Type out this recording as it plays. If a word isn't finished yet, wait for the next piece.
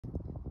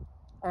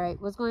All right,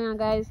 what's going on,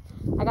 guys?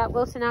 I got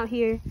Wilson out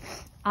here.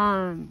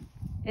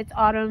 It's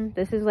autumn.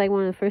 This is like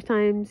one of the first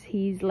times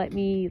he's let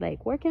me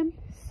like work him.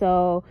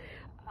 So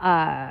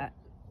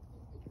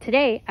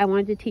today I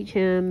wanted to teach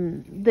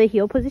him the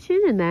heel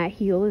position, and that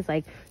heel is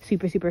like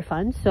super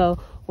fun. So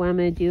what I'm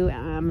gonna do,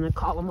 I'm gonna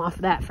call him off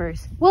of that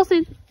first.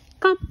 Wilson,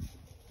 come.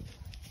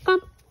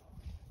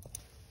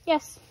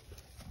 Yes.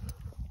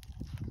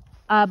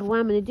 But what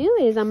I'm gonna do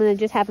is I'm gonna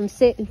just have him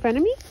sit in front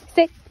of me.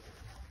 Sit.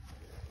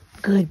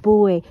 Good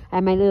boy. I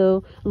have my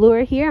little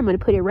lure here. I'm going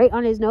to put it right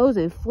on his nose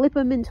and flip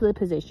him into the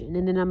position.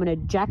 And then I'm going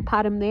to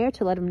jackpot him there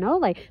to let him know,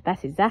 like,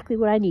 that's exactly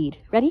what I need.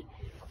 Ready?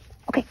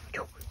 Okay.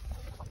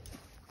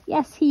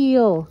 Yes,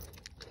 heel.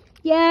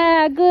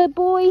 Yeah, good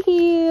boy,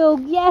 heel.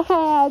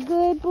 Yeah,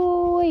 good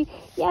boy.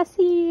 Yes,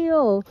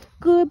 heel.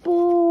 Good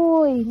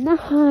boy.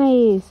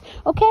 Nice.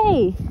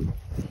 Okay.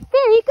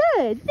 Very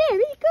good.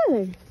 Very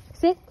good.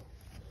 Sit.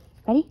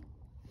 Ready?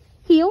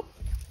 Heel.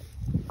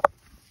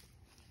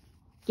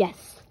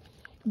 Yes.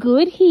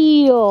 Good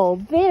heel.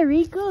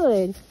 Very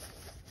good.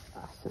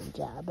 Awesome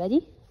job,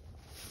 buddy.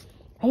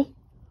 Ready?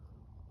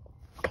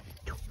 Okay.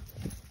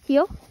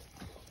 Heel.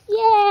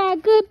 Yeah,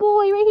 good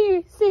boy. Right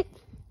here. Sit.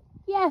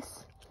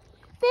 Yes.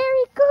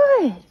 Very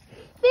good.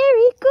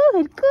 Very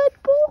good. Good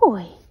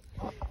boy.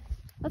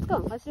 Let's go.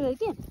 Let's do it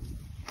again.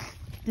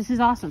 This is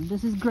awesome.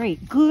 This is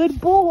great. Good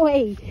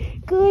boy.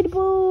 Good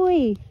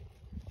boy.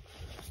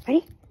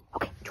 Ready?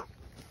 Okay.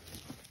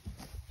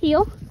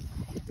 Heel.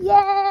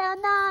 Yeah,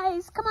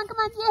 nice. Come on.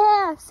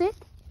 Yeah. Sit.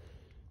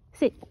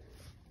 Sit.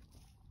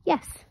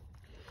 Yes.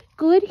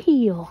 Good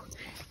heel.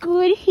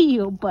 Good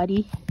heel,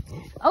 buddy.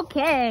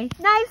 Okay.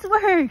 Nice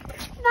work.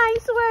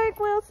 Nice work,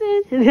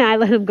 Wilson. And then I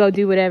let him go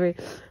do whatever.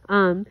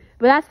 But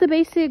that's the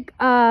basic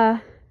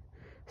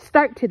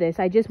start to this.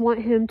 I just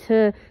want him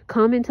to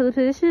come into the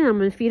position. I'm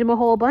going to feed him a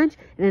whole bunch,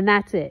 and then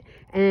that's it.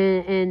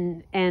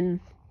 And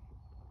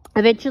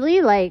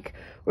eventually, like,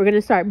 we're going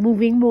to start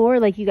moving more.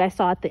 Like you guys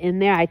saw at the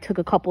end there, I took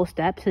a couple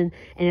steps, and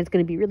it's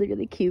going to be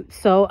really cute.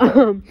 So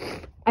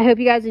I hope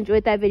you guys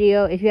enjoyed that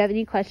video. If you have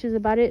any questions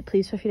about it,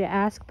 please feel free to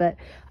ask. But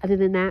other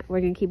than that, we're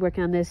going to keep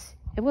working on this,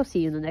 and we'll see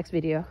you in the next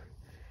video.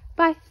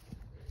 Bye.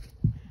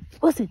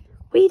 Wilson,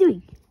 what are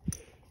you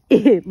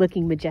doing?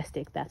 Looking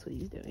majestic. That's what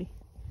he's doing.